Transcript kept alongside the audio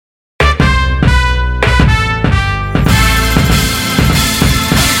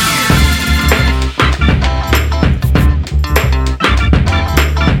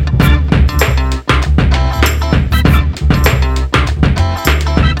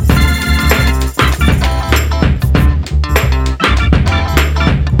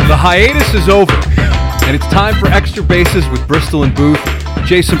hiatus is over, and it's time for Extra Bases with Bristol and Booth.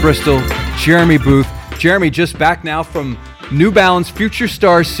 Jason Bristol, Jeremy Booth. Jeremy just back now from New Balance Future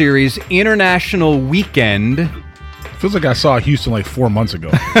Stars Series International Weekend. Feels like I saw Houston like 4 months ago.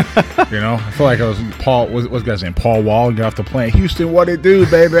 I feel like I was what's the guy's name? Paul Wall, got off the plane. Houston, what it do,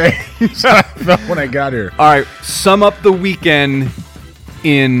 baby? That's how I felt when I got here. All right, sum up the weekend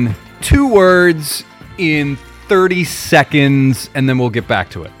in 2 words in 30 seconds, and then we'll get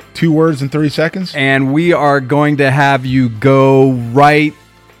back to it. 2 words in 30 seconds? And we are going to have you go right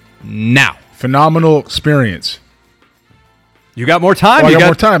now. Phenomenal experience. You got more time? I got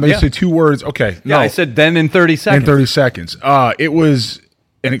more time. I said 2 words. Okay. Yeah, I said then in 30 seconds. In 30 seconds. It was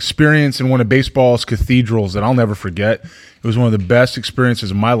an experience in one of baseball's cathedrals that I'll never forget. It was one of the best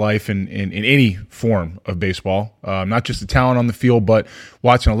experiences of my life in any form of baseball. Not just the talent on the field, but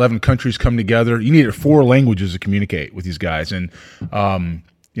watching 11 countries come together. You needed 4 languages to communicate with these guys. And,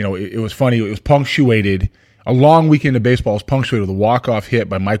 it was funny. It was punctuated. A long weekend of baseball was punctuated with a walk-off hit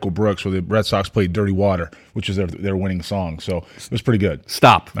by Michael Brooks where the Red Sox played Dirty Water, which is their winning song. So it was pretty good.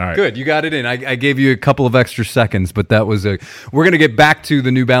 Stop. All right. Good. You got it in. I gave you a couple of extra seconds, but that was We're going to get back to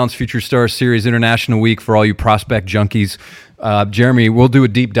the New Balance Future Stars Series International Week for all you prospect junkies. Jeremy, we'll do a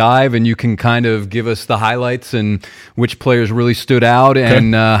deep dive, and you can kind of give us the highlights and which players really stood out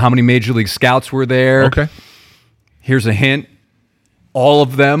and how many Major League Scouts were there. Okay. Here's a hint. All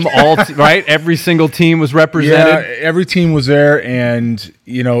of them, right? Every single team was represented. Yeah, every team was there, and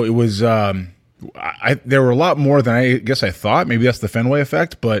it was. There were a lot more than I guess I thought. Maybe that's the Fenway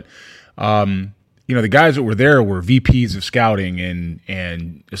effect, but the guys that were there were VPs of scouting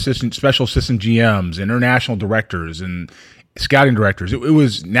and special assistant GMs, and international directors, and scouting directors. It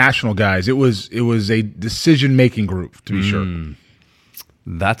was national guys. It was a decision-making group, to be sure.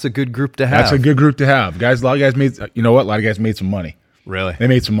 That's a good group to have. That's a good group to have. A lot of guys made. You know what? A lot of guys made some money. Really? They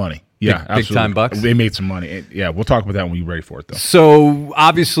made some money. Yeah, absolutely. Big time bucks? They made some money. Yeah, we'll talk about that when we're ready for it, though. So,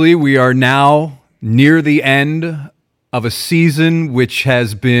 obviously, we are now near the end of a season which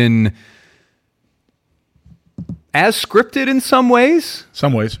has been as scripted in some ways.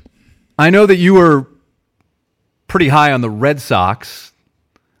 Some ways. I know that you were pretty high on the Red Sox,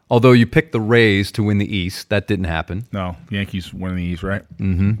 although you picked the Rays to win the East. That didn't happen. No, Yankees winning the East, right?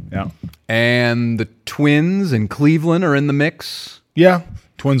 Mm-hmm. Yeah. And the Twins and Cleveland are in the mix. Yeah,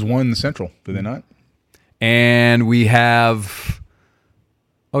 Twins won the Central, did they not? And we have,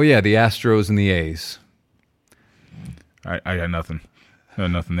 the Astros and the A's. I got nothing.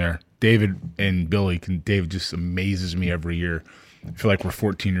 Nothing there. David and Billy, David just amazes me every year. I feel like we're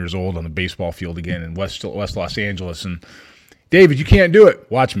 14 years old on the baseball field again in West Los Angeles. And David, you can't do it.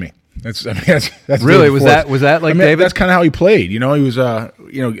 Watch me. That's really was that like David? That's kind of how he played. He was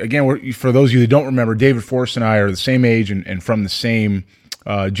again, for those of you that don't remember, David Forrest and I are the same age and from the same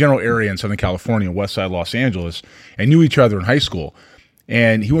general area in Southern California, West Side Los Angeles, and knew each other in high school.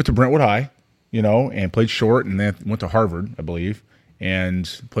 And he went to Brentwood High, and played short, and then went to Harvard, I believe,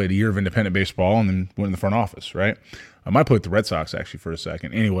 and played a year of independent baseball, and then went in the front office. Right? I might play with the Red Sox actually for a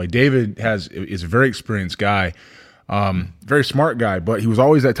second. Anyway, David is a very experienced guy. Very smart guy, but he was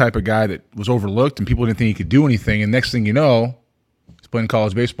always that type of guy that was overlooked and people didn't think he could do anything. And next thing you know, he's playing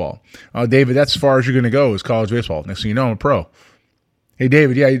college baseball. David, that's as far as you're going to go is college baseball. Next thing you know, I'm a pro. Hey,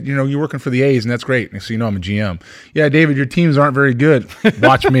 David, you're working for the A's and that's great. Next thing you know, I'm a GM. Yeah, David, your teams aren't very good.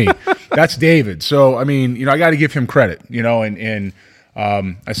 Watch me. That's David. So, I got to give him credit, and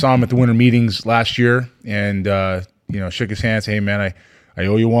I saw him at the winter meetings last year and, shook his hand, said, hey, man, I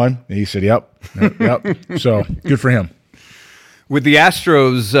owe you one. And he said, yep. So good for him. With the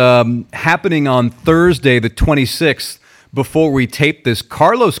Astros happening on Thursday, the 26th, before we tape this,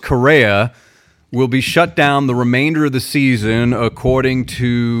 Carlos Correa will be shut down the remainder of the season, according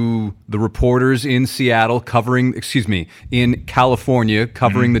to the reporters in in California,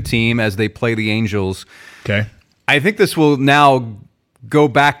 covering the team as they play the Angels. Okay. I think this will now go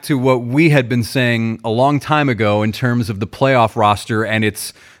back to what we had been saying a long time ago in terms of the playoff roster and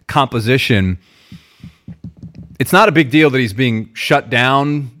its composition. It's not a big deal that he's being shut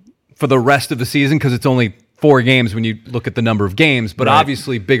down for the rest of the season because it's only 4 games when you look at the number of games, but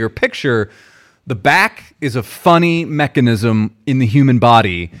obviously bigger picture, the back is a funny mechanism in the human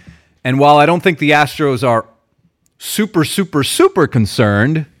body. And while I don't think the Astros are super, super, super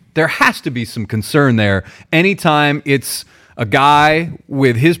concerned, there has to be some concern there anytime it's a guy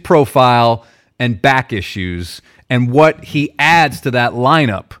with his profile and back issues and what he adds to that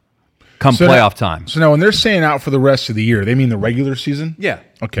lineup come playoff time. So now when they're saying out for the rest of the year, they mean the regular season? Yeah.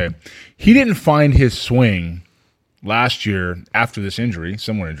 Okay. He didn't find his swing last year after this injury,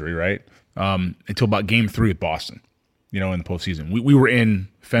 similar injury, right? Until about game 3 at Boston. in the postseason. We were in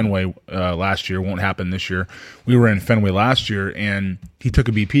Fenway last year. Won't happen this year. We were in Fenway last year, and he took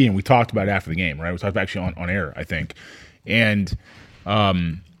a BP, and we talked about it after the game, right? We talked actually on air, I think. And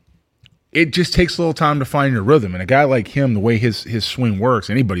it just takes a little time to find your rhythm. And a guy like him, the way his swing works,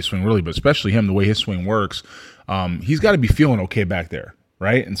 anybody's swing really, but especially him, the way his swing works, he's got to be feeling okay back there,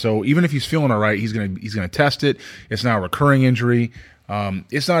 right? And so even if he's feeling all right, he's gonna test it. It's not a recurring injury.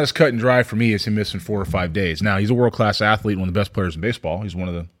 It's not as cut and dry for me as him missing 4 or 5 days. Now, he's a world-class athlete, one of the best players in baseball. He's one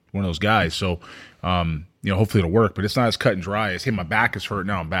of those guys. So, hopefully it'll work. But it's not as cut and dry as, hey, my back is hurt,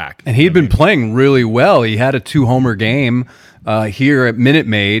 now I'm back. And he'd been playing really well. He had a 2-homer game here at Minute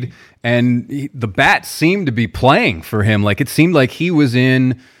Maid, and the bat seemed to be playing for him. Like, it seemed like he was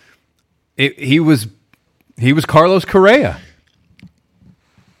in – he was Carlos Correa.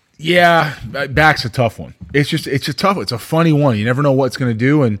 Yeah, back's a tough one. It's a funny one. You never know what it's going to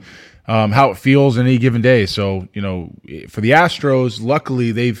do and how it feels in any given day. So, for the Astros,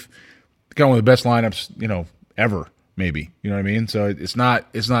 luckily they've got one of the best lineups, ever, maybe. You know what I mean? So it's not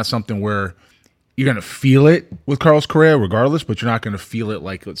something where you're going to feel it with Carlos Correa regardless, but you're not going to feel it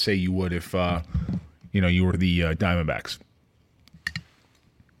like, let's say, you would if, you were the Diamondbacks.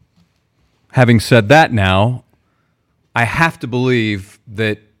 Having said that now, I have to believe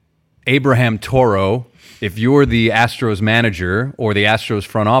that Abraham Toro, if you're the Astros manager or the Astros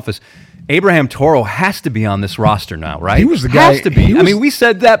front office, Abraham Toro has to be on this roster now, right? He was the guy. Has to be. We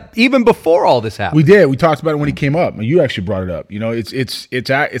said that even before all this happened. We did. We talked about it when he came up. You actually brought it up.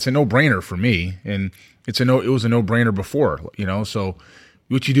 It's a no-brainer for me, and it was a no-brainer before. So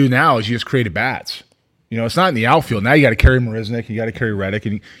what you do now is you just create bats. It's not in the outfield. Now you got to carry Marisnik, you got to carry Reddick,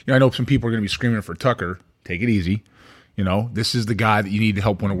 and I know some people are going to be screaming for Tucker. Take it easy. This is the guy that you need to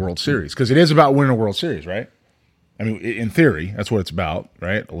help win a World Series, because it is about winning a World Series, right? I mean, in theory, that's what it's about,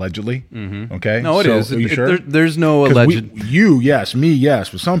 right? Allegedly. Mm-hmm. Okay? No, it is. Are you sure? There's no alleged. Yes. Me, yes.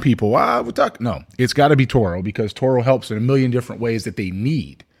 But some people, no. It's got to be Toro, because Toro helps in a million different ways that they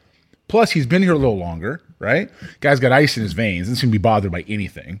need. Plus, he's been here a little longer, right? Guy's got ice in his veins. Doesn't seem to be bothered by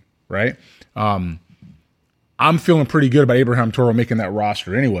anything, right? I'm feeling pretty good about Abraham Toro making that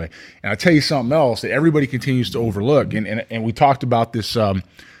roster anyway. And I'll tell you something else that everybody continues to overlook. And we talked about this on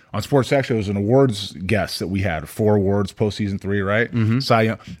Sports Extra. It was an awards guest that we had, 4 awards, postseason 3, right? Mm-hmm. Cy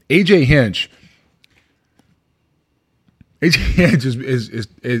Young. AJ Hinch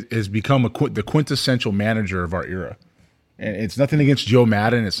has become the quintessential manager of our era. And it's nothing against Joe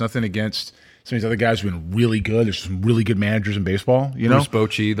Madden. It's nothing against some of these other guys who've been really good. There's some really good managers in baseball, Bruce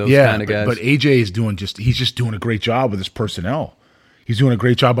Bochy, those kind of guys. But AJ is he's just doing a great job with his personnel. He's doing a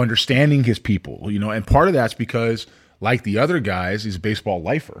great job understanding his people, and part of that's because, like the other guys, he's a baseball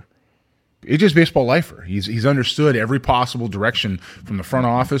lifer. AJ's baseball lifer. He's understood every possible direction, from the front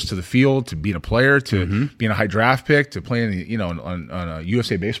office to the field to being a player to being a high draft pick to playing, on a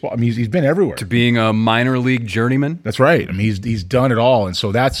USA Baseball. I mean, he's been everywhere. To being a minor league journeyman. That's right. I mean, he's done it all, and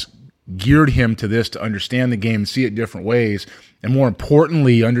so that's geared him to this, to understand the game, see it different ways, and more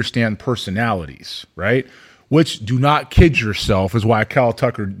importantly, understand personalities, right? Which, do not kid yourself, is why Kyle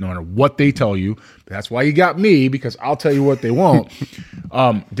Tucker, no matter what they tell you, that's why you got me, because I'll tell you what they won't,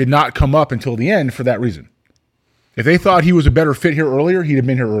 did not come up until the end for that reason. If they thought he was a better fit here earlier, he'd have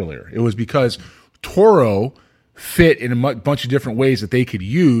been here earlier. It was because Toro fit in a bunch of different ways that they could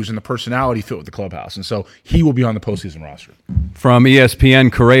use, and the personality fit with the clubhouse. And so he will be on the postseason roster. From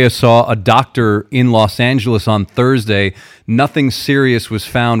ESPN, Correa saw a doctor in Los Angeles on Thursday. Nothing serious was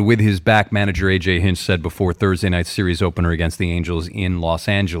found with his back, manager A.J. Hinch said before Thursday night's series opener against the Angels in Los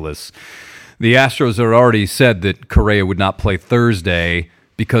Angeles. The Astros had already said that Correa would not play Thursday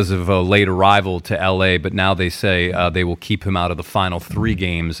because of a late arrival to L.A., but now they say they will keep him out of the final 3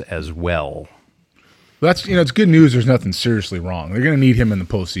 games as well. That's it's good news. There's nothing seriously wrong. They're going to need him in the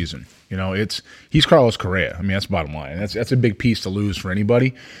postseason. He's Carlos Correa. I mean, that's the bottom line. That's a big piece to lose for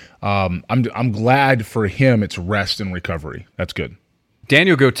anybody. I'm glad for him. It's rest and recovery. That's good.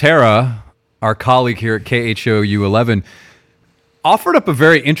 Daniel Gotera, our colleague here at KHOU 11, offered up a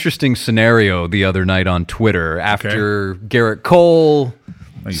very interesting scenario the other night on Twitter after Garrett Cole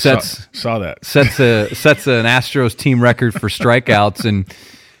sets an Astros team record for strikeouts, and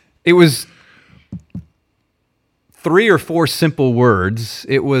it was 3 or 4 simple words.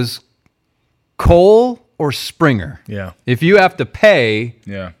 It was Cole or Springer. Yeah. If you have to pay,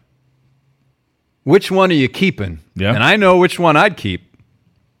 yeah, which one are you keeping? Yeah. And I know which one I'd keep.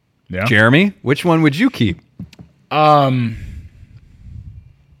 Yeah. Jeremy, which one would you keep? And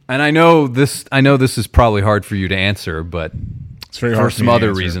I know this is probably hard for you to answer, but it's very hard for some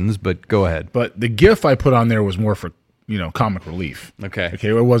other reasons, but go ahead. But the GIF I put on there was more for, comic relief. Okay.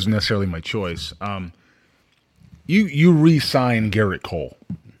 It wasn't necessarily my choice. you re-sign Garrett Cole,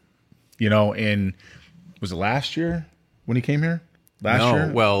 and was it last year when he came here? Last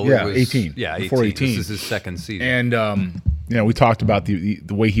year? Well, yeah, it was, 18. Yeah, before 18. 18. This is his second season. And we talked about the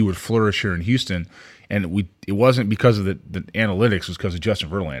way he would flourish here in Houston, and it wasn't because of the analytics; it was because of Justin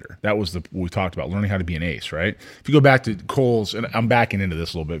Verlander. That was what we talked about, learning how to be an ace, right? If you go back to Cole's, and I'm backing into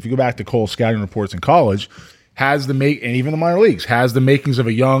this a little bit. If you go back to Cole's scouting reports in college, and even the minor leagues, has the makings of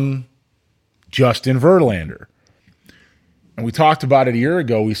a young Justin Verlander. And we talked about it a year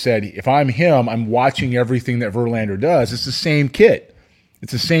ago. We said, if I'm him, I'm watching everything that Verlander does. It's the same kit.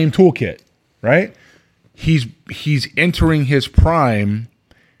 It's the same toolkit, right? He's entering his prime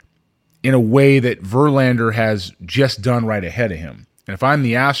in a way that Verlander has just done right ahead of him. And if I'm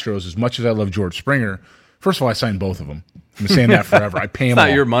the Astros, as much as I love George Springer, first of all, I signed both of them. I've been saying that forever. I pay them all.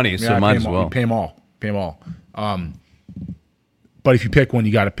 It's not your money, so might as well. Pay them all. But if you pick one,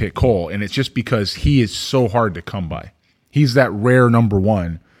 you got to pick Cole. And it's just because he is so hard to come by. He's that rare number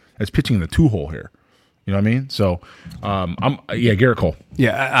one that's pitching in the 2-hole here. You know what I mean? So, Garrett Cole.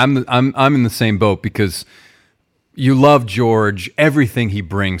 Yeah, I'm in the same boat because you love George, everything he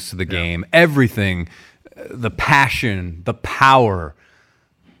brings to the game, everything, the passion, the power,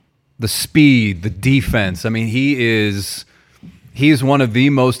 the speed, the defense. I mean, he is one of the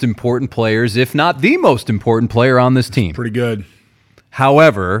most important players, if not the most important player on this team. Pretty good.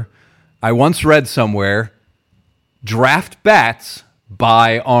 However, I once read somewhere, draft bats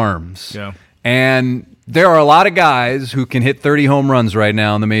buy arms. Yeah. And there are a lot of guys who can hit 30 home runs right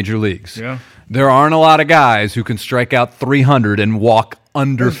now in the major leagues. Yeah. There aren't a lot of guys who can strike out 300 and walk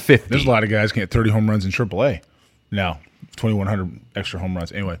under 50. There's a lot of guys who can hit 30 home runs in AAA now, 2,100 extra home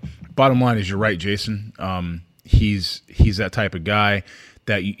runs. Anyway, bottom line is you're right, Jason. He's that type of guy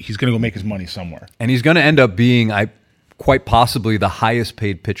that he's going to go make his money somewhere. And he's going to end up being quite possibly the highest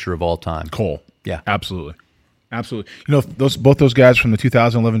paid pitcher of all time. Cole. Yeah. Absolutely. Both those guys from the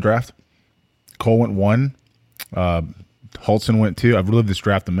 2011 draft, Cole went 1. Hultzen went 2. I've relived this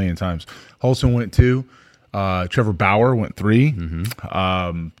draft a million times. Hultzen went 2. Trevor Bauer went 3.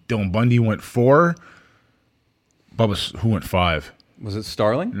 Dylan Bundy went 4. Bubba, who went 5? Was it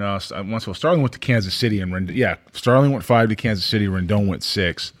Starling? No, Starling went to Kansas City and Rendon. Yeah, Starling went 5 to Kansas City. Rendon went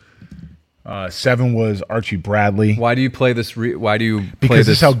 6. 7 was Archie Bradley. Why do you play this? Because this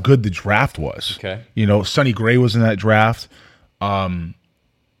is how good the draft was. Okay. Sonny Gray was in that draft.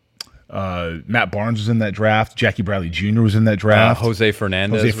 Matt Barnes was in that draft. Jackie Bradley Jr. was in that draft. Jose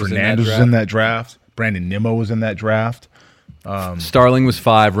Fernandez was in that draft. Brandon Nimmo was in that draft. Starling was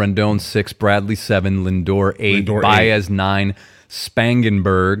 5. Rendon 6. Bradley 7. Lindor 8. Baez 9.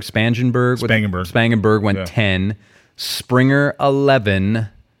 Spangenberg went 10. Springer 11.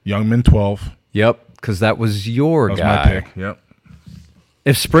 Youngman 12. Yep, because that was your guy. That was my pick. Yep.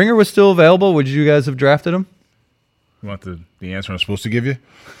 If Springer was still available, would you guys have drafted him? You want the answer I'm supposed to give you?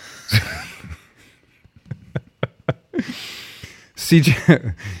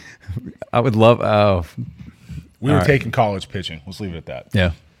 CJ, I would love. We were taking college pitching. Let's leave it at that.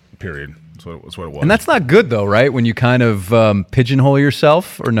 Yeah. Period. That's what it was. And that's not good, though, right? When you kind of pigeonhole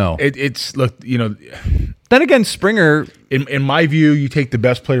yourself, or no? Then again, Springer. In my view, you take the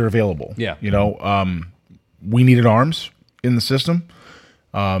best player available. Yeah. We needed arms in the system.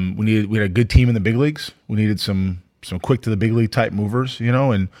 We had a good team in the big leagues. We needed some quick to the big league type movers,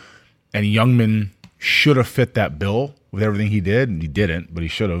 and Youngman should have fit that bill with everything he did, and he didn't, but he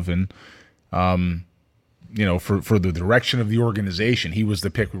should have. And for the direction of the organization, he was the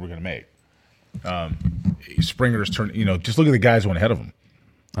pick we were going to make. Springer's turn. Just look at the guys who went ahead of him.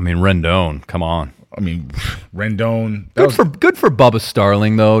 I mean, Rendon. Come on. Rendon. Good for Bubba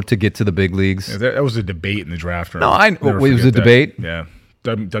Starling though to get to the big leagues. Yeah, that was a debate in the draft. No, it was a debate. Yeah,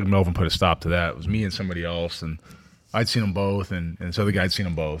 Doug Melvin put a stop to that. It was me and somebody else, and I'd seen them both, and this other guy had seen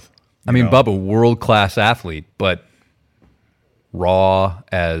them both. I mean, Bubba, world-class athlete, but raw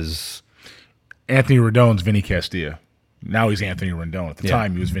as... Anthony Rendon's Vinny Castilla. Now he's Anthony Rendon. At the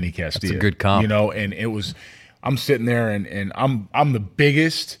time, he was Vinny Castilla. That's a good comp. And it was... I'm sitting there, and I'm the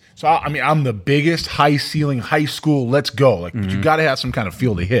biggest... So, I'm the biggest high-ceiling high school, let's go. But you got to have some kind of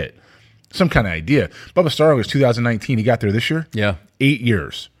feel to hit. Some kind of idea. Bubba Starling was 2019. He got there this year? Yeah. 8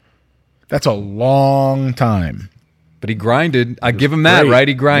 years. That's a long time. But he grinded. I give him that, right?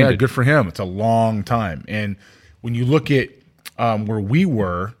 He grinded. Yeah, good for him. It's a long time. And when you look at where we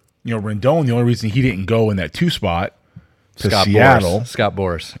were, Rendon, the only reason he didn't go in that 2 spot to Seattle. Scott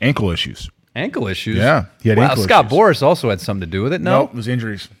Boras. Ankle issues. Ankle issues? Yeah. He had ankle Scott issues. Boras also had something to do with it, no? No, it was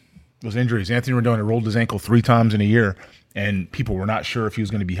injuries. Anthony Rendon had rolled his ankle 3 times in a year, and people were not sure if he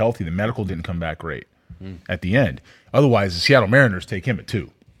was going to be healthy. The medical didn't come back great at the end. Otherwise, the Seattle Mariners take him at 2.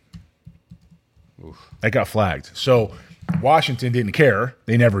 That got flagged. So Washington didn't care.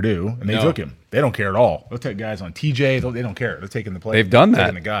 They never do, and they took him. They don't care at all. They'll take guys on TJ. They don't care. They're taking the play. They've done that.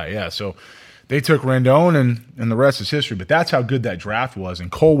 Taking the guy, yeah. So they took Rendon, and the rest is history. But that's how good that draft was,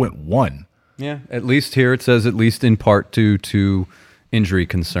 and Cole went 1. Yeah, at least here it says at least in part due to injury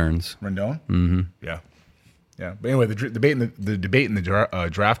concerns. Rendon? Mm-hmm. Yeah. Yeah. But anyway, the debate in the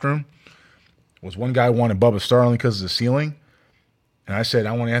draft room was one guy wanted Bubba Starling because of the ceiling. And I said,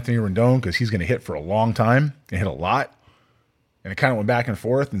 I want Anthony Rendon because he's going to hit for a long time and hit a lot. And it kind of went back and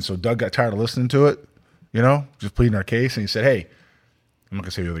forth. And so Doug got tired of listening to it, just pleading our case. And he said, hey, I'm not going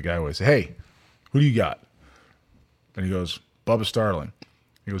to say who the other guy was. He said, hey, who do you got? And he goes, Bubba Starling.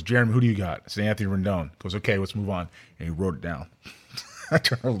 He goes, Jeremy, who do you got? I said, Anthony Rendon. He goes, okay, let's move on. And he wrote it down. I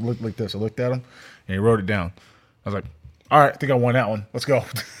turned to look like this. I looked at him, and he wrote it down. I was like, all right, I think I won that one. Let's go.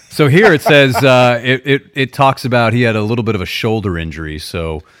 So here it says it talks about he had a little bit of a shoulder injury.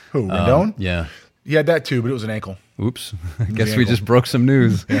 So who, Rendon? Yeah. He had that too, but it was an ankle. Oops. I guess we just broke some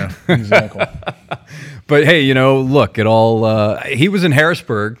news. Yeah, it was an ankle. But hey, look, it all he was in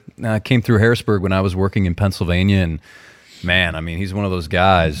Harrisburg, came through Harrisburg when I was working in Pennsylvania, and man, I mean, he's one of those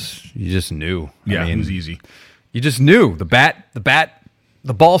guys you just knew. Yeah, I mean, it was easy. You just knew.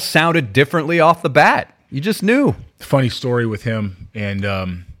 The ball sounded differently off the bat. You just knew. Funny story with him,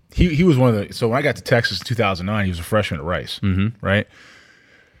 and he was one of the. So when I got to Texas in 2009, he was a freshman at Rice, right?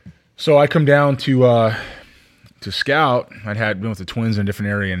 So I come down to scout. I'd been with the Twins in a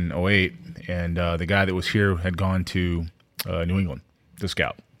different area in 2008, and the guy that was here had gone to New England to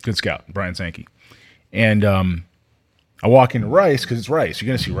scout. Good scout, Brian Sankey. And I walk into Rice because it's Rice. You're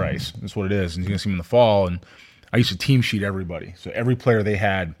going to see Rice. That's what it is. And you're going to see him in the fall. And I used to team sheet everybody. So every player they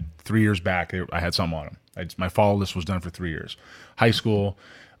had 3 years back, I had something on them. My follow list was done for 3 years. High school,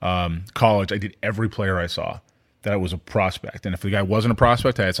 college, I did every player I saw that was a prospect. And if the guy wasn't a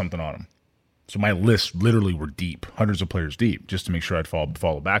prospect, I had something on him. So my lists literally were deep, hundreds of players deep, just to make sure I'd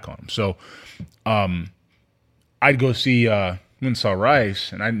follow back on them. So I'd go see went and saw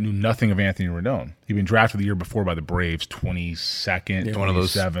Rice, and I knew nothing of Anthony Rendon. He'd been drafted the year before by the Braves, 22nd, 27th. One of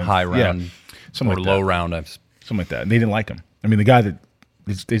those high round something or like low that. round. Something like that. And they didn't like him. I mean, the guy that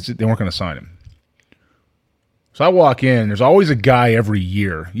they weren't going to sign him. So I walk in. There's always a guy every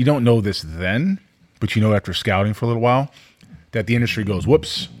year. You don't know this then, but you know after scouting for a little while that the industry goes,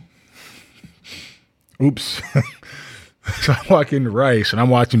 whoops. Oops. So I walk into Rice, and I'm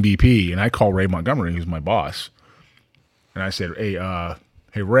watching BP, and I call Ray Montgomery, who's my boss. And I said,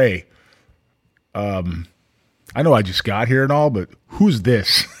 hey, Ray, I know I just got here and all, but who's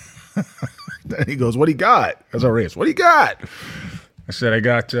this? And he goes, what do you got? I was like, Ray, what do you got? I said, I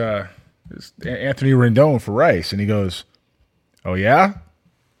got Anthony Rendon for Rice. And he goes, oh, yeah?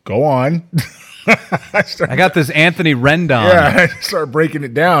 Go on. I got this Anthony Rendon. Yeah, I start breaking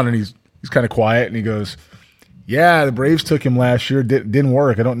it down, and he's kind of quiet, and he goes, yeah, the Braves took him last year. Didn't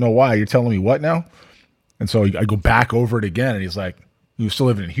work. I don't know why. You're telling me what now? And so I go back over it again, and he's like, he was still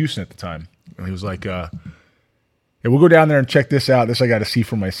living in Houston at the time. And he was like, yeah, we'll go down there and check this out. This I got to see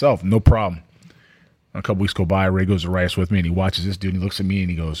for myself. No problem. A couple weeks go by, Ray goes to Rice with me, and he watches this dude, and he looks at me, and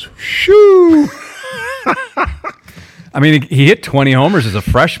he goes, shoo! I mean, he hit 20 homers as a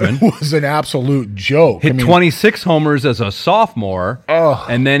freshman. It was an absolute joke. Hit 26 homers as a sophomore,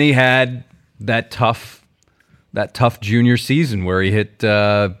 and then he had that tough junior season where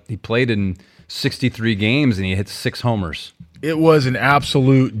he played in 63 games, and he hit 6 homers. It was an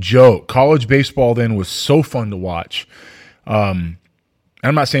absolute joke. College baseball then was so fun to watch.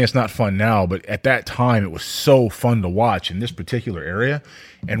 I'm not saying it's not fun now, but at that time it was so fun to watch in this particular area.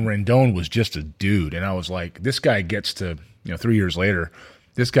 And Rendon was just a dude. And I was like, this guy gets to, 3 years later,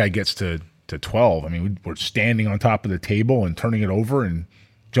 this guy gets to 12. I mean, we're standing on top of the table and turning it over and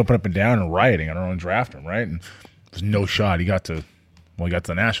jumping up and down and rioting on our own draft room, right? And there's no shot. He got to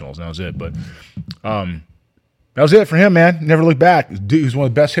the Nationals, and that was it. But that was it for him, man. Never looked back. He was one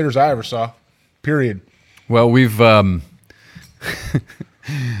of the best hitters I ever saw, period. Well, we've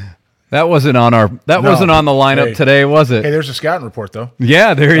that wasn't on wasn't on the lineup today, was it? Hey, there's a scouting report, though.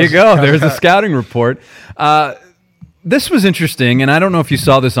 Yeah, there you go. There's a scouting report. This was interesting, and I don't know if you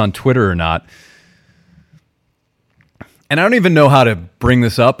saw this on Twitter or not. And I don't even know how to bring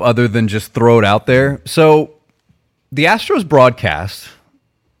this up other than just throw it out there. So the Astros broadcast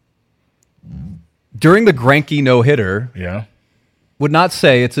during the Greinke no-hitter would not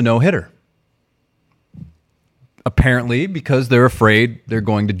say it's a no-hitter. Apparently, because they're afraid they're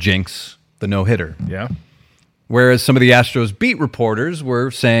going to jinx the no-hitter. Yeah. Whereas some of the Astros beat reporters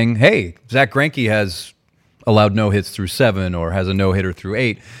were saying, hey, Zach Greinke has allowed no-hits through 7 or has a no-hitter through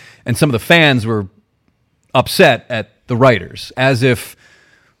 8. And some of the fans were upset at the writers, as if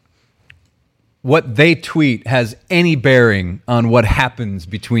what they tweet has any bearing on what happens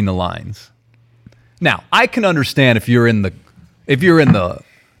between the lines. Now, I can understand if you're in the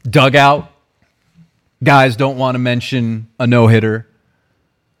dugout, guys don't want to mention a no-hitter.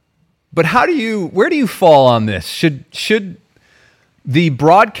 But where do you fall on this? Should the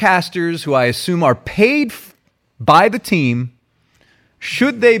broadcasters, who I assume are paid by the team,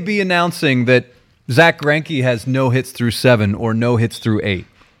 should they be announcing that Zach Greinke has no hits through 7 or no hits through 8?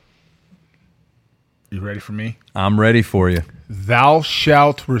 You ready for me? I'm ready for you. Thou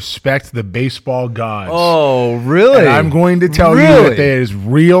shalt respect the baseball gods. Oh, really? And I'm going to tell you that it is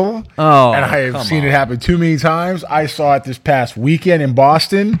real. Oh, and I have seen it happen too many times. I saw it this past weekend in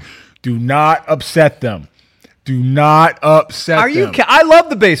Boston. Do not upset them. Do not upset them. I love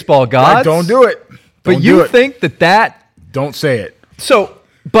the baseball gods. Don't do it. But you think that... Don't say it. So,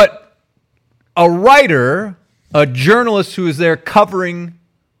 but a writer, a journalist who is there covering...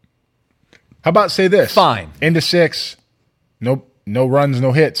 How about say this? Fine. Into 6, no runs,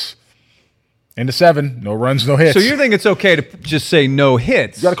 no hits. Into 7, no runs, no hits. So you think it's okay to just say no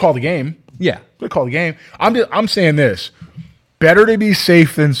hits? You got to call the game. Yeah. You got to call the game. I'm saying this. Better to be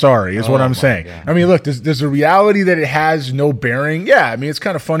safe than sorry is what I'm saying. God. I mean, look, there's a reality that it has no bearing. Yeah, I mean, it's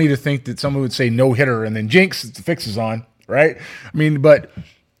kind of funny to think that someone would say no hitter and then jinx, the fix is on, right? I mean, but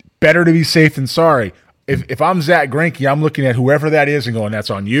better to be safe than sorry. If I'm Zach Greinke, I'm looking at whoever that is and going, that's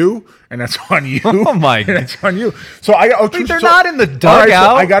on you, and that's on you. Oh, my God. That's on you. So they're not in the dugout. Right,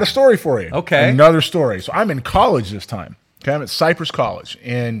 so I got a story for you. Okay. Another story. So I'm in college this time. Okay, I'm at Cypress College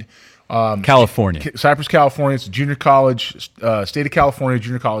in California. Cypress, California. It's a junior college, state of California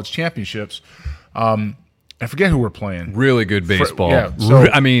junior college championships. I forget who we're playing. Really good baseball. Yeah.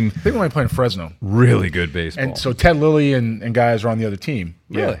 So, I mean, I think we're playing Fresno. Really good baseball. And so Ted Lilly and guys are on the other team.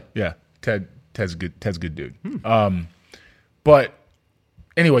 Really? Yeah. Ted's a good dude. But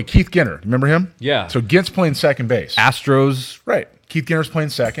anyway, Keith Ginter, remember him? Yeah. So Gint's playing second base. Astros. Right. Keith Ginter's playing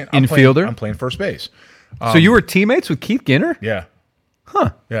second. Infielder. I'm playing first base. So you were teammates with Keith Ginter? Yeah. Huh.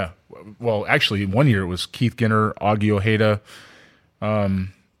 Yeah. Well, actually, one year it was Keith Ginter, Augie Ojeda.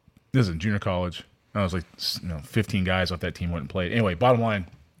 This is in junior college. I was like, 15 guys off that team went and played. Anyway, bottom line,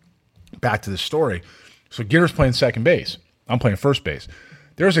 back to the story. So Ginter's playing second base. I'm playing first base.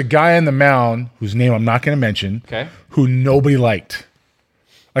 There's a guy on the mound whose name I'm not going to mention, who nobody liked.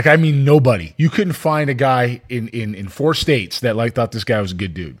 Like, I mean, nobody. You couldn't find a guy in 4 states that thought this guy was a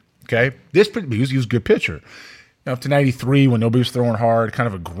good dude. Okay, he was a good pitcher. Up to 93 when nobody was throwing hard, kind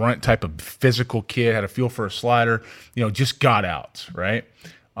of a grunt type of physical kid, had a feel for a slider. Just got out, right?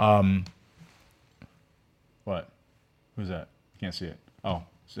 What? Who's that? Can't see it. Oh,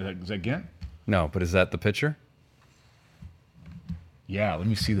 is that Gint? No, but is that the pitcher? Yeah, let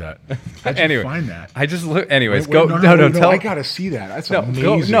me see that. How'd you find that? I just look. Anyways, go. No, tell. I gotta see that. That's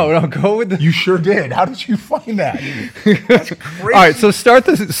amazing. Go with the. You sure did. How did you find that? That's crazy. All right, so start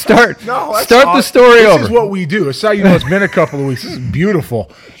the story this over. This is what we do. It's how it's been a couple of weeks. This is beautiful.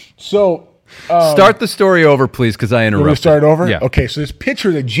 So start the story over, please, because I interrupted. We start over. Yeah. Okay. So this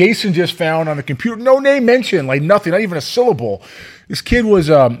picture that Jason just found on the computer, no name mentioned, nothing, not even a syllable. This kid was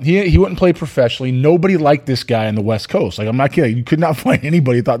he wouldn't play professionally. Nobody liked this guy on the West Coast. I'm not kidding. You could not find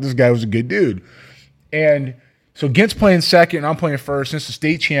anybody who thought this guy was a good dude. And so Gint's playing second, and I'm playing first. And it's the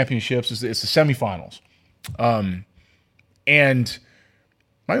state championships. It's the semifinals. And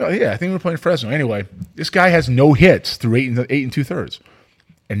I think we're playing Fresno. Anyway, this guy has no hits through 8 2/3,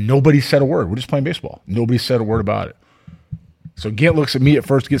 and nobody said a word. We're just playing baseball. Nobody said a word about it. So Gint looks at me at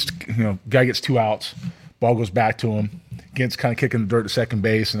first. Guy gets 2 outs. Ball goes back to him. Gint's kind of kicking the dirt at second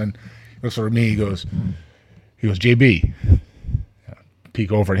base, and then he looks over at me. He goes, JB.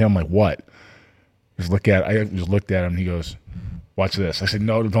 Peek over at him like, what? I just looked at him, and he goes, watch this. I said,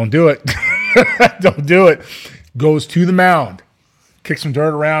 no, don't do it. Don't do it. Goes to the mound, kicks some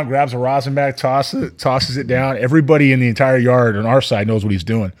dirt around, grabs a rosin bag, tosses it down. Everybody in the entire yard on our side knows what he's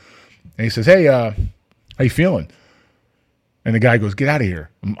doing. And he says, hey, how you feeling? And the guy goes, get out of here.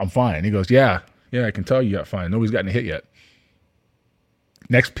 I'm fine. And he goes, yeah, I can tell you got fine. Nobody's gotten a hit yet.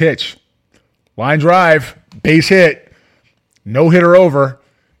 Next pitch, line drive, base hit, no hitter over.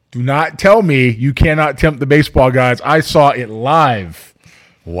 Do not tell me you cannot tempt the baseball gods. I saw it live.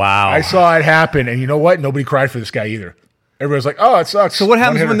 Wow. I saw it happen, and you know what? Nobody cried for this guy either. Everybody's like, oh, it sucks. So what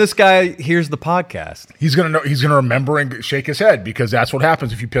happens when this guy hears the podcast? He's gonna remember and shake his head, because that's what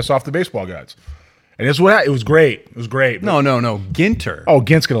happens if you piss off the baseball gods. And this is what it was great. It was great. No, Ginter. Oh,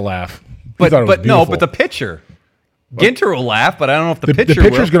 Gint's gonna laugh. But the pitcher. Ginter will laugh, but I don't know if the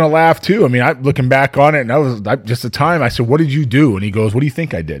pitcher's going to laugh too. I mean, looking back on it, and just the time I said, "What did you do?" And he goes, "What do you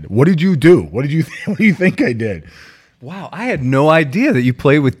think I did? What did you do? What do you think I did?" Wow, I had no idea that you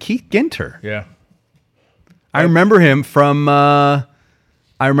played with Keith Ginter. Yeah. I remember him from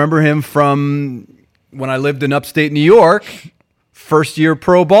when I lived in upstate New York. First year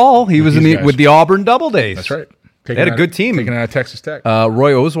pro ball, he was with the Auburn Doubledays. That's right. They had a good team. Taking out of Texas Tech.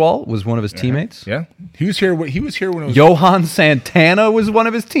 Roy Oswald was one of his teammates. Yeah, he was here when it was. Johan Santana was one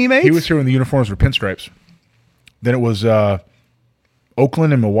of his teammates. He was here when the uniforms were pinstripes. Then it was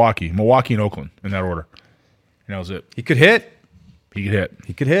Oakland and Milwaukee and Oakland in that order, and that was it. He could hit. He could hit.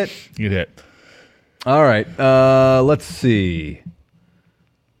 He could hit. He could hit. All right. Let's see.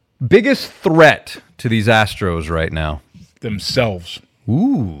 Biggest threat to these Astros right now. Themselves.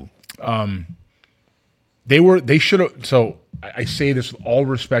 Ooh. They should have. So I say this with all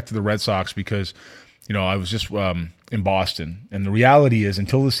respect to the Red Sox because, I was just in Boston, and the reality is,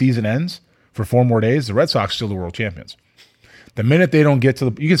 until the season ends for 4 more days, the Red Sox are still the world champions. The minute they don't get to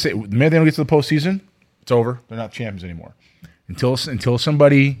the postseason, it's over. They're not champions anymore. Until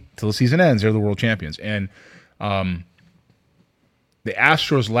the season ends, they're the world champions. And the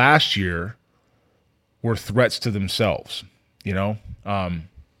Astros last year were threats to themselves.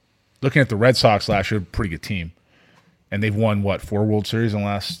 Looking at the Red Sox last year, pretty good team. And they've won, 4 World Series in the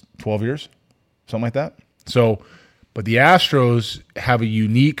last 12 years? Something like that. So, but the Astros have a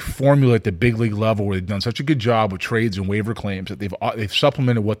unique formula at the big league level where they've done such a good job with trades and waiver claims that they've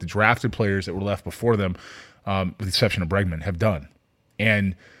supplemented what the drafted players that were left before them, with the exception of Bregman, have done.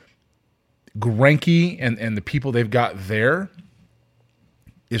 And Greinke and the people they've got there,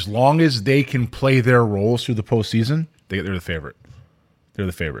 as long as they can play their roles through the postseason, they're the favorite. They're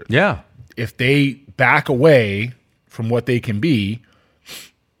the favorite. Yeah. If they back away from what they can be,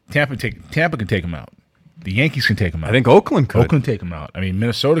 Tampa can take them out. The Yankees can take them out. I think Oakland could. Oakland take them out. I mean,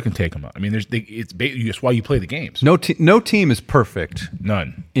 Minnesota can take them out. I mean, it's why you play the games. No team is perfect.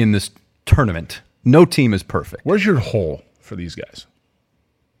 None. In this tournament. No team is perfect. Where's your hole for these guys?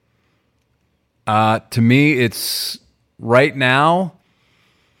 To me, it's right now.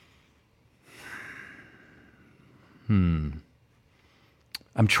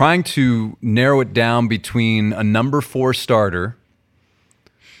 I'm trying to narrow it down between a number 4 starter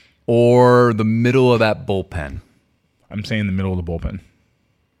or the middle of that bullpen. I'm saying the middle of the bullpen.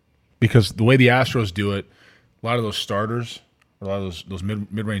 Because the way the Astros do it, a lot of those starters, or a lot of those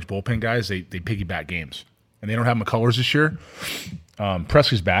mid-range bullpen guys, they piggyback games. And they don't have McCullers this year.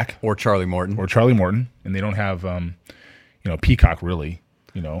 Presley's back. Or Charlie Morton. And they don't have Peacock, really.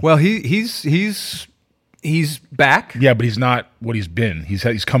 Well, he's back. Yeah, but he's not what he's been.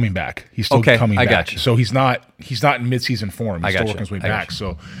 He's coming back. He's still coming back. I got you. So he's not in midseason form. He's still working his way back.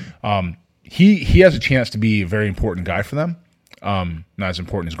 So he has a chance to be a very important guy for them. Not as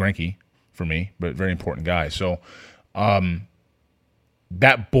important as Greinke for me, but very important guy. So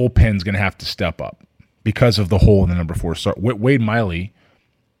that bullpen's going to have to step up because of the hole in the number 4 start. Wade Miley.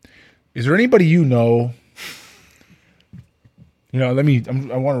 Is there anybody I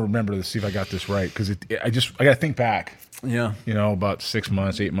want to remember to see if I got this right because I got to think back. Yeah. About 6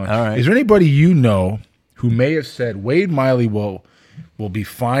 months, 8 months. All right. Is there anybody who may have said Wade Miley will be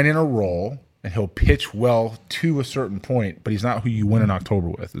fine in a role and he'll pitch well to a certain point, but he's not who you win in October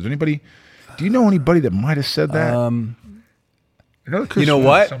with? Is there anybody? Do you know anybody that might have said that? You know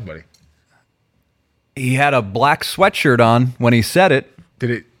what? Somebody. He had a black sweatshirt on when he said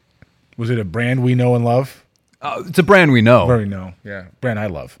it. Was it a brand we know and love? It's a brand we know. Very know. Yeah. Brand I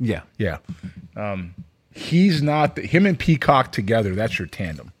love. Yeah. Yeah. He's not him and Peacock together, that's your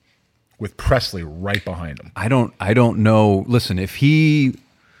tandem. With Presley right behind him. I don't know. Listen, if he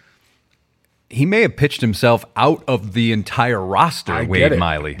may have pitched himself out of the entire roster, Wade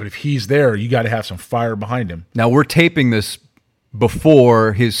Miley. But if he's there, you got to have some fire behind him. Now, we're taping this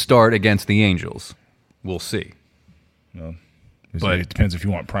before his start against the Angels. We'll see. Well, it depends if you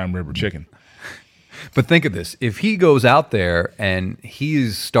want prime rib or chicken. But think of this. If he goes out there and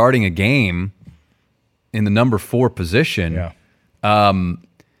he's starting a game in the number 4 position, and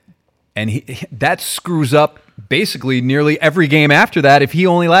that screws up basically nearly every game after that if he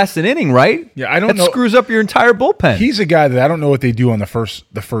only lasts an inning, right? Yeah, I don't know. That screws up your entire bullpen. He's a guy that I don't know what they do on the first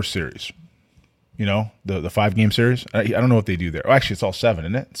series. The 5-game series. I don't know what they do there. Oh, actually, it's all 7,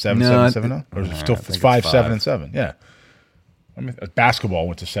 isn't it? 7, 7, or is it still 5, 7, and 7? Yeah. I mean, basketball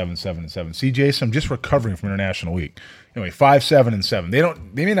went to 7, 7, and 7. See, Jason, I'm just recovering from International Week. Anyway, 5, 7, and 7.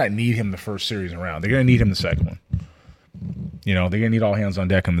 They may not need him the first series around. They're going to need him the second one. They're going to need all hands on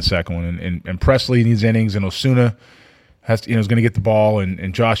deck in the second one. And Presley needs innings, and Osuna is going to get the ball,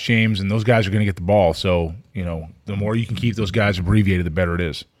 and Josh James, and those guys are going to get the ball. So, the more you can keep those guys abbreviated, the better it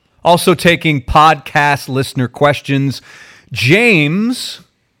is. Also taking podcast listener questions. James,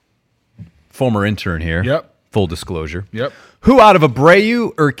 former intern here. Yep. full disclosure. Yep. Who out of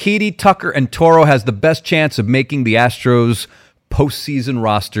Abreu, Urquidy, Tucker, and Toro has the best chance of making the Astros postseason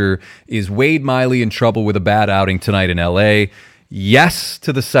roster? Is Wade Miley in trouble with a bad outing tonight in L.A.? Yes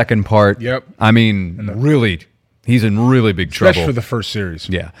to the second part. Yep. I mean, really, he's in really big trouble. Especially for the first series.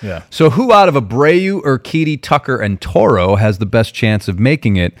 Yeah. Yeah. So who out of Abreu, Urquidy, Tucker, and Toro has the best chance of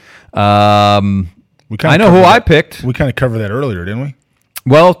making it? I know who I picked. We kind of covered that earlier, didn't we?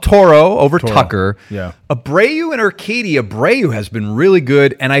 Well, Toro over Tucker. Yeah. Abreu and Urquidy. Abreu has been really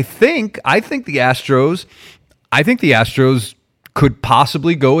good, and I think the Astros could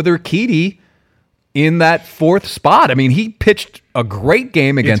possibly go with Urquidy in that fourth spot. I mean, he pitched a great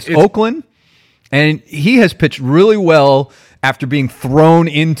game against Oakland, and he has pitched really well after being thrown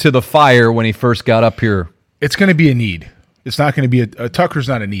into the fire when he first got up here. It's going to be a need. It's not going to be a Tucker's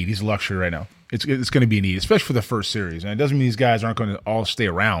not a need. He's a luxury right now. It's going to be a need, especially for the first series. And it doesn't mean these guys aren't going to all stay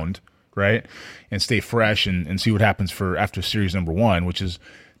around, right, and stay fresh and see what happens for after series number one, which is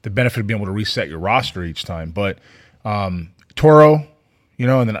the benefit of being able to reset your roster each time. But Toro,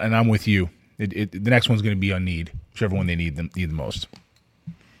 and I'm with you. The next one's going to be on need, whichever one they need the most.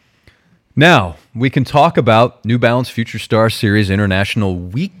 Now, we can talk about New Balance Future Star Series International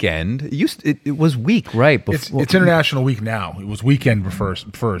Weekend. It was week, right? It's International Week now. It was weekend first.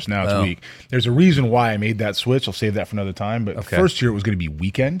 Now it's week. There's a reason why I made that switch. I'll save that for another time. But first year it was going to be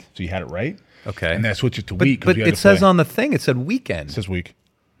weekend, so you had it right. Okay. And then I switched it to week. But it says on the thing, it said weekend. It says week.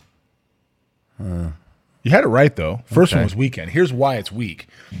 You had it right, though. First one was weekend. Here's why it's week.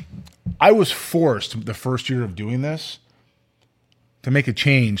 I was forced the first year of doing this to make a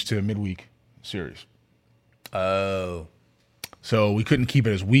change to a midweek series. Oh. So we couldn't keep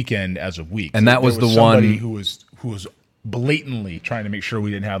it as weekend as a week. And that was the somebody one who was blatantly trying to make sure we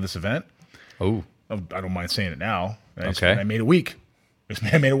didn't have this event. Oh. I don't mind saying it now. Okay. I made a week.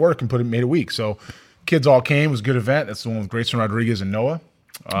 I made it work and made a week. So kids all came. It was a good event. That's the one with Grayson Rodriguez and Noah.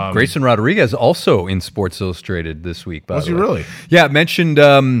 Grayson Rodriguez also in Sports Illustrated this week, by the way. Was he really? Yeah, it mentioned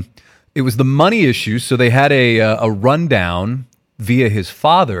it was the money issue, so they had a rundown via his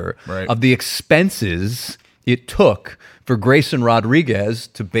father of the expenses it took for Grayson Rodriguez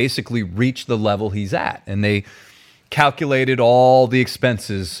to basically reach the level he's at. And they calculated all the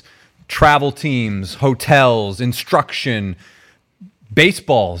expenses, travel teams, hotels, instruction,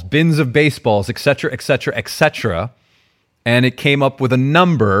 baseballs, bins of baseballs, et cetera, et cetera, et cetera. And it came up with a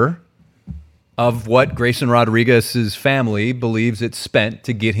number of what Grayson Rodriguez's family believes it spent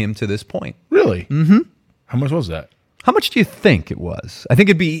to get him to this point. Really? Mm-hmm. How much was that? How much do you think it was? I think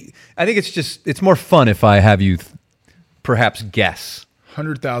it's more fun if I have you perhaps guess.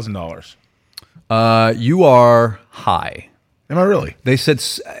 $100,000. You are high. Am I really? They said,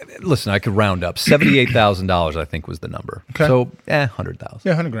 listen, I could round up. $78,000, I think, was the number. Okay. So, $100,000.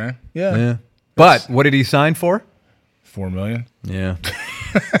 Yeah, $100,000. Yeah. But what did he sign for? $4 million. Yeah.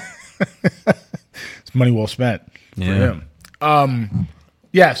 It's money well spent for him.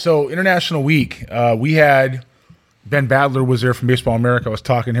 So International Week. We had Ben Badler was there from Baseball America. I was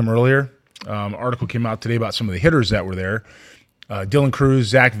talking to him earlier. Article came out today about some of the hitters that were there. Dylan Cruz,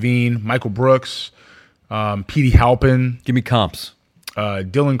 Zach Veen, Michael Brooks, Petey Halpin. Give me comps.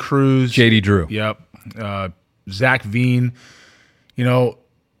 Dylan Cruz. J.D. Drew. Yep. Zach Veen.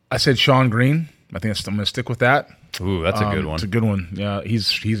 I said Sean Green. I think I'm going to stick with that. Ooh, that's a good one. It's a good one. Yeah,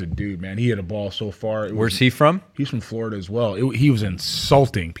 he's a dude, man. He hit a ball so far. Where's he from? He's from Florida as well. He was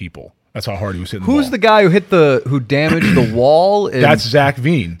insulting people. That's how hard he was hitting the ball. Who's the guy who damaged the wall? That's Zach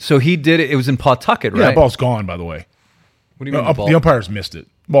Veen. So he did it. It was in Pawtucket, right? Yeah, that ball's gone, by the way. What do you mean the umpires missed it.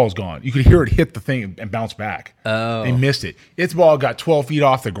 Ball's gone. You could hear it hit the thing and bounce back. Oh. They missed it. Its ball got 12 feet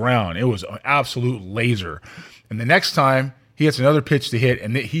off the ground. It was an absolute laser. And the next time, he hits another pitch to hit,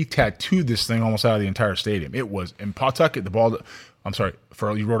 and he tattooed this thing almost out of the entire stadium. It was in Pawtucket. I'm sorry,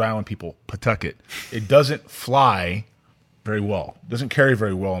 for you Rhode Island people, Pawtucket. It doesn't fly very well. It doesn't carry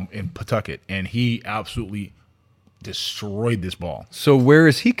very well in Pawtucket, and he absolutely destroyed this ball. So where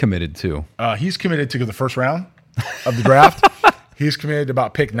is he committed to? He's committed to the first round of the draft. He's committed to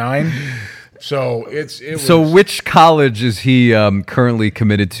about pick 9. So So which college is he currently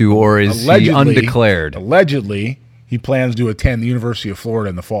committed to, or is he undeclared? Allegedly, he plans to attend the University of Florida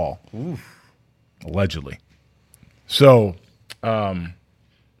in the fall. Ooh. Allegedly. So,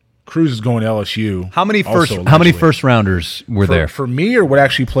 Cruz is going to LSU. How many first rounders were there? For me, or what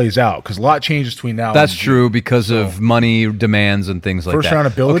actually plays out? Because a lot changes between now and That's true because of money demands and things like that. First round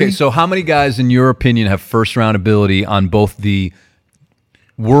ability? Okay, so how many guys, in your opinion, have first round ability on both the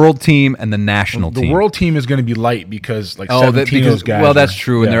world team and the national team? The world team is going to be light because 17 of those guys. Well, that's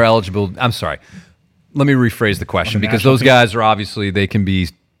true, and they're eligible. I'm sorry. Let me rephrase the question because those guys are obviously, they can be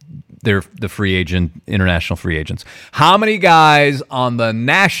they're the free agent, international free agents. How many guys on the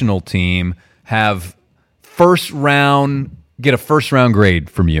national team have get a first round grade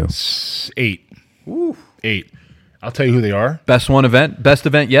from you? 8. Ooh. 8. I'll tell you who they are. Best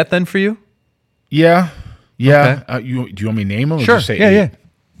event yet then for you? Yeah. Okay. Do you want me to name them? Sure. Or just say yeah.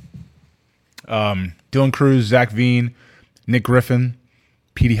 8? Dylan Cruz, Zach Veen, Nick Griffin,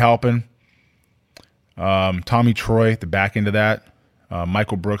 Petey Halpin, Tommy Troy at the back end of that.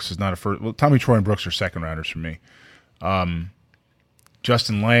 Michael Brooks is not a first. Well, Tommy Troy and Brooks are second rounders for me.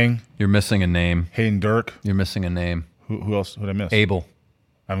 Justin Lang. You're missing a name. Hayden Dirk. You're missing a name. Who else? Who did I miss? Abel.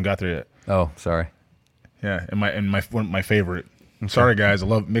 I haven't got there yet. Oh, sorry. Yeah, and my favorite. I'm sorry, guys. I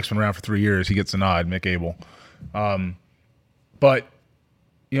love Mick's been around for 3 years. He gets a nod, Mick Abel. But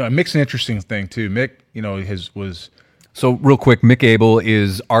Mick's an interesting thing too. Mick, was. So real quick, Mick Abel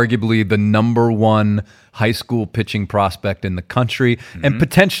is arguably the number one high school pitching prospect in the country, and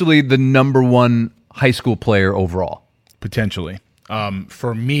potentially the number one high school player overall. Potentially.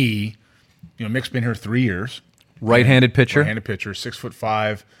 For me, Mick's been here 3 years. Right-handed pitcher.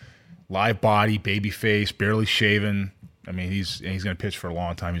 6'5", live body, baby face, barely shaven. I mean, he's going to pitch for a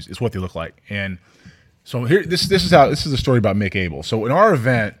long time. It's what they look like. And so here, this is the story about Mick Abel. So in our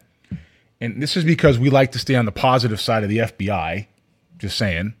event, and this is because we like to stay on the positive side of the FBI. Just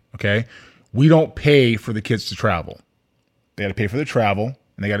saying, okay? We don't pay for the kids to travel. They got to pay for their travel,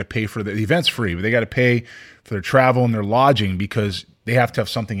 and they got to pay for the event's free, but they got to pay for their travel and their lodging because they have to have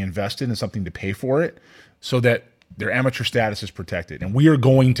something invested and something to pay for it so that their amateur status is protected. And we are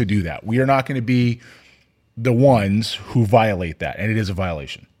going to do that. We are not going to be the ones who violate that, and it is a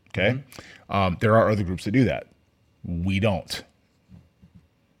violation, okay? There are other groups that do that. We don't.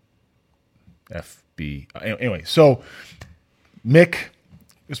 Anyway, so Mick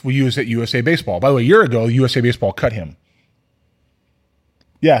we use at USA Baseball. By the way, a year ago, USA Baseball cut him.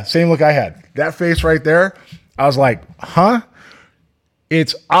 Yeah, same look I had. That face right there, I was like, huh?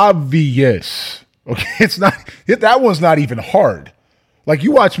 It's obvious. Okay, it's not. That one's not even hard. Like,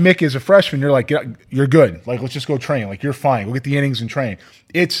 you watch Mick as a freshman, you're like, yeah, you're good. Like, let's just go train. Like, you're fine. Go get the innings and train.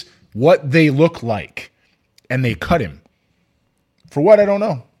 It's what they look like, and they cut him. For what? I don't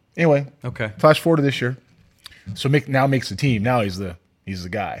know. Anyway, okay. Flash forward to this year. So Mick now makes the team. Now he's the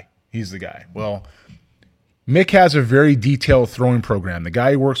guy. He's the guy. Well, Mick has a very detailed throwing program. The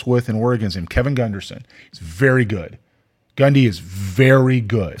guy he works with in Oregon is named Kevin Gunderson. He's very good. Gundy is very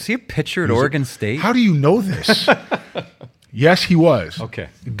good. Was he a pitcher at Oregon State? How do you know this? Yes, he was. Okay.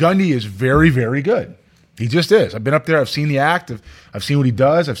 Gundy is very, very good. He just is. I've been up there. I've seen the act. I've seen what he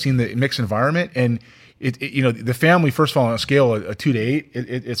does. I've seen the mixed environment. And, the family, first of all, on a scale of 2 to 8,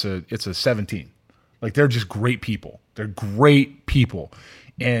 it's a 17. Like, they're just great people. They're great people.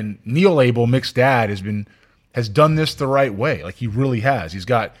 And Neil Abel, Mick's dad, has done this the right way. Like, he really has. He's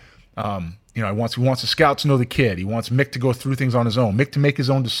got, he wants the scouts to know the kid. He wants Mick to go through things on his own. Mick to make his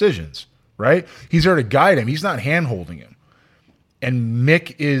own decisions, right? He's there to guide him. He's not hand-holding him. And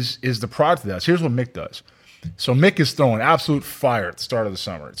Mick is the product of that. So here's what Mick does. So Mick is throwing absolute fire at the start of the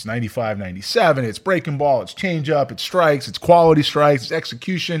summer. It's 95, 97. It's breaking ball. It's change-up. It's strikes. It's quality strikes. It's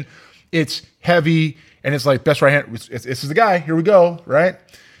execution. It's heavy. And it's like, best right hand. This is the guy. Here we go, right?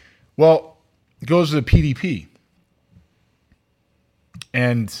 Well, it goes to the PDP.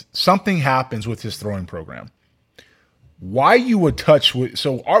 And something happens with his throwing program. Why you would touch with –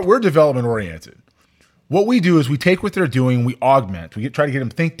 so we're development-oriented. What we do is we take what they're doing, we augment. We try to get them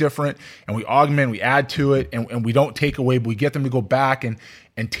to think different, and we augment, we add to it, and we don't take away, but we get them to go back and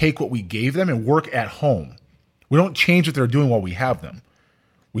take what we gave them and work at home. We don't change what they're doing while we have them.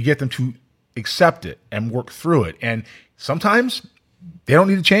 We get them to accept it and work through it. And sometimes they don't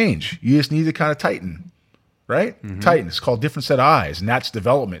need to change. You just need to kind of tighten, right? Mm-hmm. Tighten. It's called different set of eyes, and that's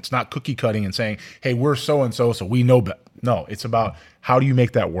development. It's not cookie cutting and saying, hey, we're so-and-so, so we know better. No, it's about how do you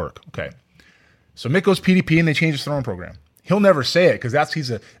make that work, okay? So Mick goes PDP and they change his throwing program. He'll never say it because he's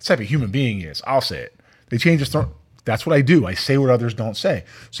the type of human being he is. I'll say it. They change his throwing. That's what I do. I say what others don't say.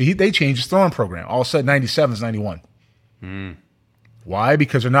 So they change his throwing program. All of a sudden, 97 is 91. Why?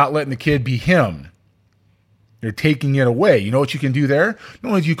 Because they're not letting the kid be him. They're taking it away. You know what you can do there? Not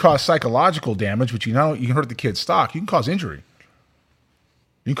only do you cause psychological damage, but you can hurt the kid's stock. You can cause injury.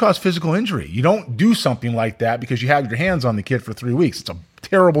 You can cause physical injury. You don't do something like that because you have your hands on the kid for 3 weeks. It's a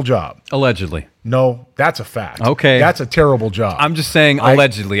terrible job. Allegedly. No, that's a fact. Okay. That's a terrible job. I'm just saying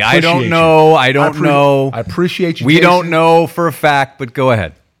allegedly. I don't you. know. I don't know. I appreciate you. We Jason. don't know for a fact, but go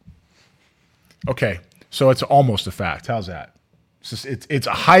ahead. Okay. So it's almost a fact. How's that? It's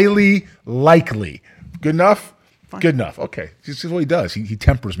highly likely. Good enough? Fine. Good enough. Okay. This is what he does. He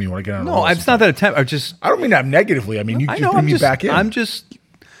tempers me when I get on the No, it's not that a temper. I don't mean that negatively. I mean, you just bring me back in.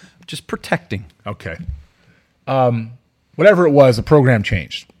 just protecting. Okay. Whatever it was, the program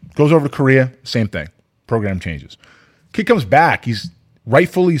changed. Goes over to Korea, same thing. Program changes. Kid comes back. He's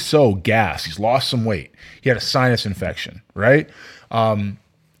rightfully so gassed. He's lost some weight. He had a sinus infection, right? Arm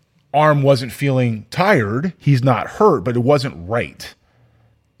wasn't feeling tired. He's not hurt, but it wasn't right.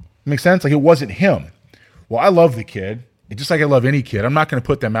 Makes sense? Like, it wasn't him. Well, I love the kid. And just like I love any kid, I'm not going to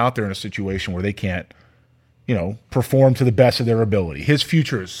put them out there in a situation where they can't, perform to the best of their ability. His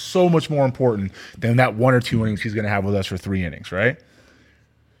future is so much more important than that 1 or 2 innings he's going to have with us for 3 innings, right?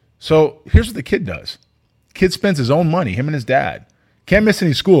 So here's what the kid does. Kid spends his own money, him and his dad. Can't miss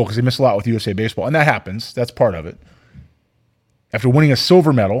any school because they miss a lot with USA Baseball, and that happens. That's part of it. After winning a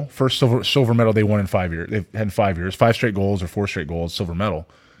silver medal, first silver medal they won in 5 years. They've had in 5 years, 5 straight golds or 4 straight golds, silver medal.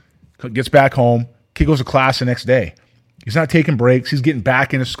 Gets back home. Kid goes to class the next day. He's not taking breaks. He's getting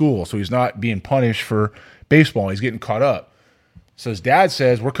back into school, so he's not being punished for baseball. He's getting caught up. So his dad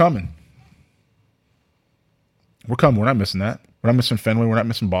says, we're coming. We're coming. We're not missing that. We're not missing Fenway. We're not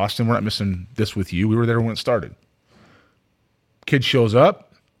missing Boston. We're not missing this with you. We were there when it started. Kid shows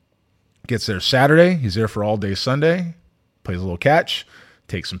up, gets there Saturday. He's there for all day Sunday, plays a little catch,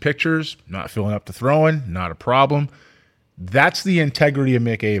 takes some pictures, not feeling up to throwing, not a problem. That's the integrity of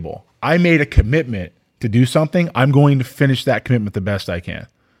Mick Abel. I made a commitment to do something. I'm going to finish that commitment the best I can.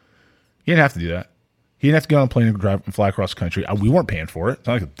 He didn't have to do that. He didn't have to get on a plane and drive and fly across the country. We weren't paying for it. It's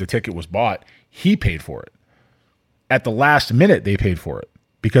not like the ticket was bought. He paid for it. At the last minute, they paid for it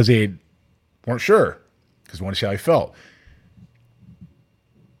because they weren't sure because they wanted to see how he felt.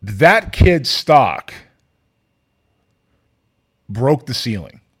 That kid's stock broke the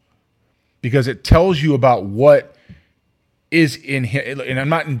ceiling because it tells you about what is in him. And I'm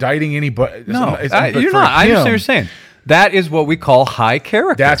not indicting anybody. No, you're not. I understand what you're saying. That is what we call high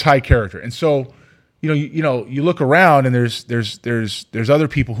character. That's high character. And so, you look around and there's other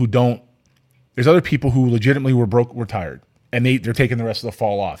people who don't. There's other people who legitimately were tired, and they're taking the rest of the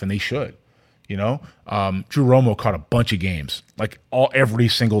fall off, and they should. Drew Romo caught a bunch of games, like every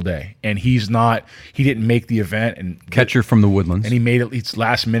single day, and he didn't make the event. And catcher from the Woodlands, and he made it. It's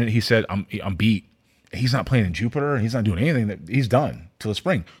last minute. He said, "I'm beat." He's not playing in Jupiter, and he's not doing anything that he's done till the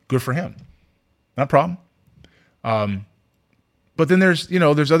spring. Good for him, not a problem. But then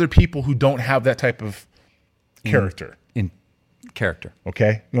there's other people who don't have that type of character. In character.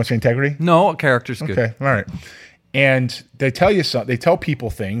 Okay. You want to say integrity? No, character's good. Okay. All right. And they tell you something, they tell people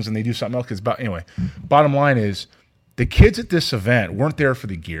things and they do something else. Anyway, bottom line is the kids at this event weren't there for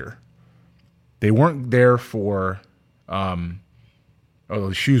the gear. They weren't there for, the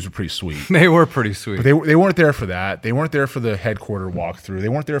shoes were pretty sweet. They were pretty sweet. But they weren't there for that. They weren't there for the headquarter walkthrough. They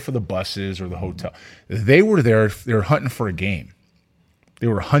weren't there for the buses or the hotel. They were there. They were hunting for a game. They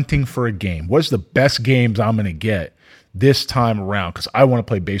were hunting for a game. What's the best games I'm going to get this time around? Because I want to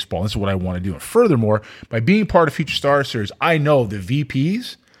play baseball. This is what I want to do. And furthermore, by being part of Future Star Series, I know the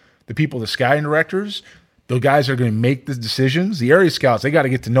VPs, the people, the scouting directors, the guys that are going to make the decisions, the area scouts, they got to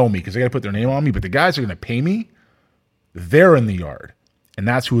get to know me because they got to put their name on me. But the guys that are going to pay me, they're in the yard. And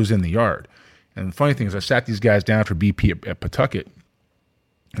that's who was in the yard. And the funny thing is I sat these guys down for BP at Pawtucket,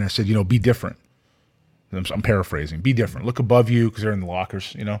 and I said, be different. I'm paraphrasing. Be different. Look above you because they're in the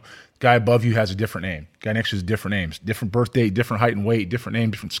lockers. Guy above you has a different name. Guy next to you has different names, different birthday, different height and weight, different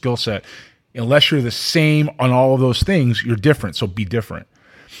name, different skill set. Unless you're the same on all of those things, you're different. So be different.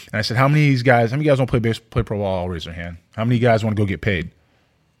 And I said, how many guys want to play pro ball? I'll raise their hand. How many guys want to go get paid?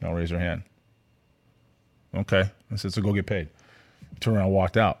 I'll raise their hand. Okay. I said, so go get paid. Turned around and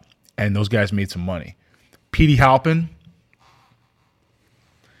walked out. And those guys made some money. Petey Halpin,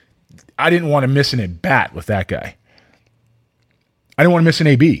 I didn't want to miss an at-bat with that guy. I didn't want to miss an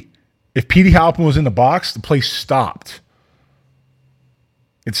AB. If Petey Halpin was in the box, the place stopped.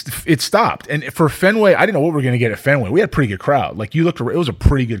 It stopped. And for Fenway, I didn't know what we were going to get at Fenway. We had a pretty good crowd. Like, you looked around, it was a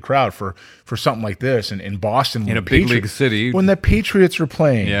pretty good crowd for something like this. And in Boston, in a big league city. When the Patriots were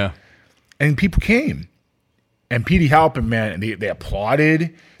playing. Yeah. And people came. And Petey Halpin, man, they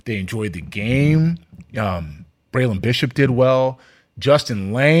applauded. They enjoyed the game. Braylon Bishop did well.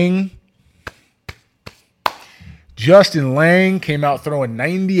 Justin Lang came out throwing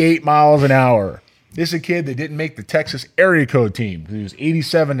 98 miles an hour. This is a kid that didn't make the Texas area code team. He was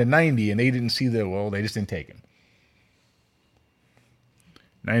 87 to 90, and they didn't see they just didn't take him.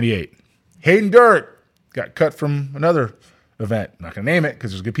 98. Hayden Dirt got cut from another event. I'm not going to name it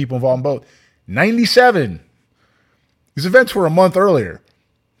because there's good people involved in both. 97. These events were a month earlier.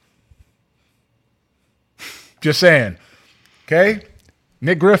 Just saying. Okay?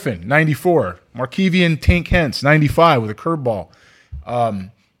 Nick Griffin, 94. Markevian Tank Hentz, 95 with a curveball.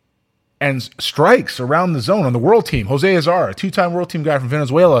 and strikes around the zone on the world team. Jose Azar, a 2-time world team guy from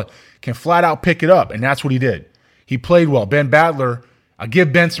Venezuela, can flat out pick it up, and that's what he did. He played well. Ben Badler, I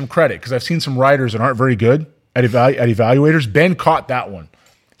give Ben some credit because I've seen some writers that aren't very good at evaluators. Ben caught that one.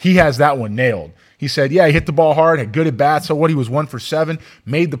 He has that one nailed. He said, yeah, he hit the ball hard, had good at bats. So what? He was 1 for 7,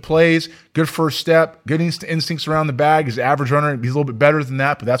 made the plays, good first step, good instincts around the bag. His average runner, he's a little bit better than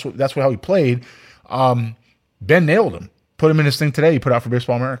that, but that's how he played. Ben nailed him. Put him in his thing today. He put out for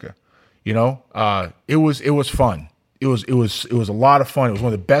Baseball America. You know, it was fun. It was a lot of fun. It was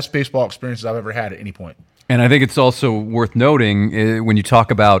one of the best baseball experiences I've ever had at any point. And I think it's also worth noting when you talk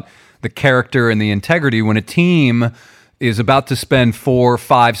about the character and the integrity, when a team is about to spend $4,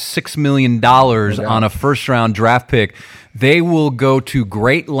 $5, $6 million on a first-round draft pick, they will go to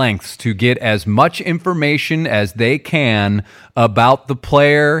great lengths to get as much information as they can about the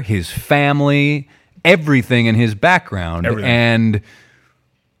player, his family, everything in his background. And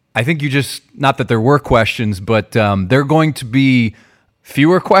I think not that there were questions, but there are going to be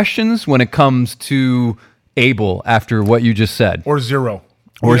fewer questions when it comes to Abel after what you just said. Or zero.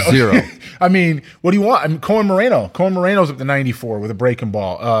 Zero. I mean, what do you want? I mean, Cohen Moreno. Cohen Moreno's up to 94 with a breaking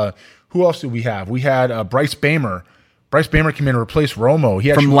ball. Who else did we have? We had Bryce Bamer. Bryce Bamer came in to replace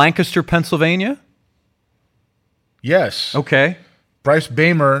Romo. From Lancaster, Pennsylvania? Yes. Okay. Bryce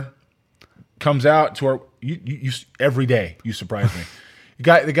Bamer comes out to our you every day. You surprise me.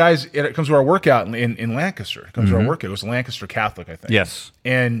 The guys it comes to our workout in Lancaster. It comes to our workout. It was Lancaster Catholic, I think. Yes.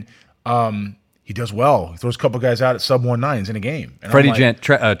 And he does well. He throws a couple guys out at sub-1.9s in a game. And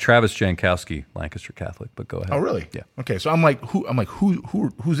Travis Jankowski, Lancaster Catholic. But go ahead. Oh, really? Yeah. Okay. So I'm like,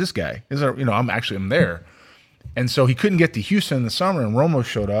 who's this guy? I'm there. And so he couldn't get to Houston in the summer, and Romo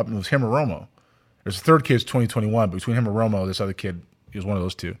showed up, and it was him or Romo. There's a third kid, it's 2021, but between him and Romo, this other kid, he was one of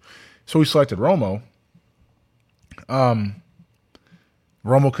those two. So we selected Romo.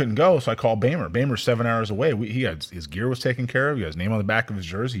 Romo couldn't go, so I called Bamer. Bamer's 7 hours away. He had his gear was taken care of. He had his name on the back of his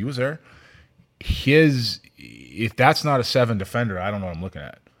jersey. He was there. If that's not a 7 defender, I don't know what I'm looking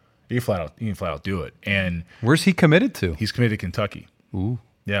at. He can flat out do it. And where's he committed to? He's committed to Kentucky. Ooh.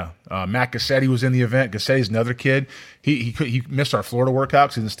 Yeah. Matt Gassetti was in the event. Gassetti's another kid. He missed our Florida workout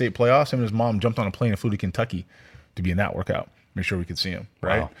because in the state playoffs, him and his mom jumped on a plane and flew to Kentucky to be in that workout. Make sure we could see him.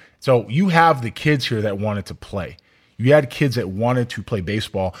 Right. Wow. So you have the kids here that wanted to play. You had kids that wanted to play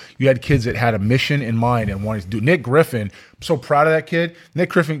baseball. You had kids that had a mission in mind and wanted to do. Nick Griffin, I'm so proud of that kid.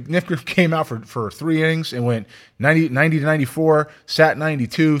 Nick Griffin came out for 3 innings and went 90 to 94, sat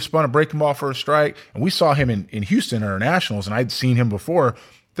 92, spun a breaking ball for a strike. And we saw him in Houston at our Nationals, and I'd seen him before.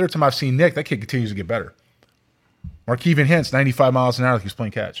 Third time I've seen Nick, that kid continues to get better. Markeven Hintz, 95 miles an hour like he's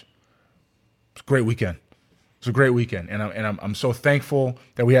playing catch. It's a great weekend. It's a great weekend, and I'm so thankful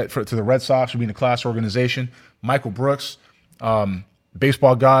that we had to the Red Sox for being a class organization. Michael Brooks,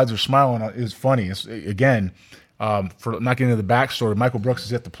 baseball gods are smiling. It's funny. It's, again, for not getting into the backstory, Michael Brooks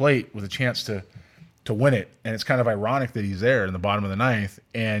is at the plate with a chance to win it, and it's kind of ironic that he's there in the bottom of the 9th,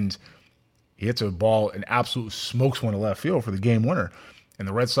 and he hits a ball and absolutely smokes one to left field for the game winner. And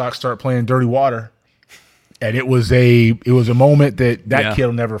the Red Sox start playing dirty water, and it was a moment that kid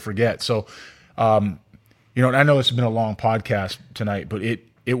will never forget. So, and I know this has been a long podcast tonight, but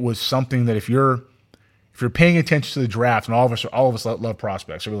it was something that if you're paying attention to the draft, and all of us love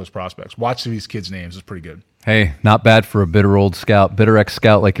prospects, everybody loves prospects. Watch these kids' names; it's pretty good. Hey, not bad for a bitter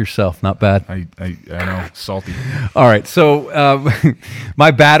ex-scout like yourself. Not bad. I know, salty. All right, so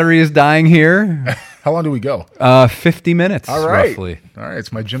my battery is dying here. How long do we go? 50 minutes, roughly. All right,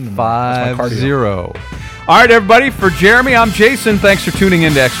 it's my gym tomorrow. 5-0. All right, everybody. For Jeremy, I'm Jason. Thanks for tuning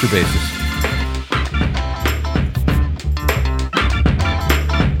in to Extra Bases.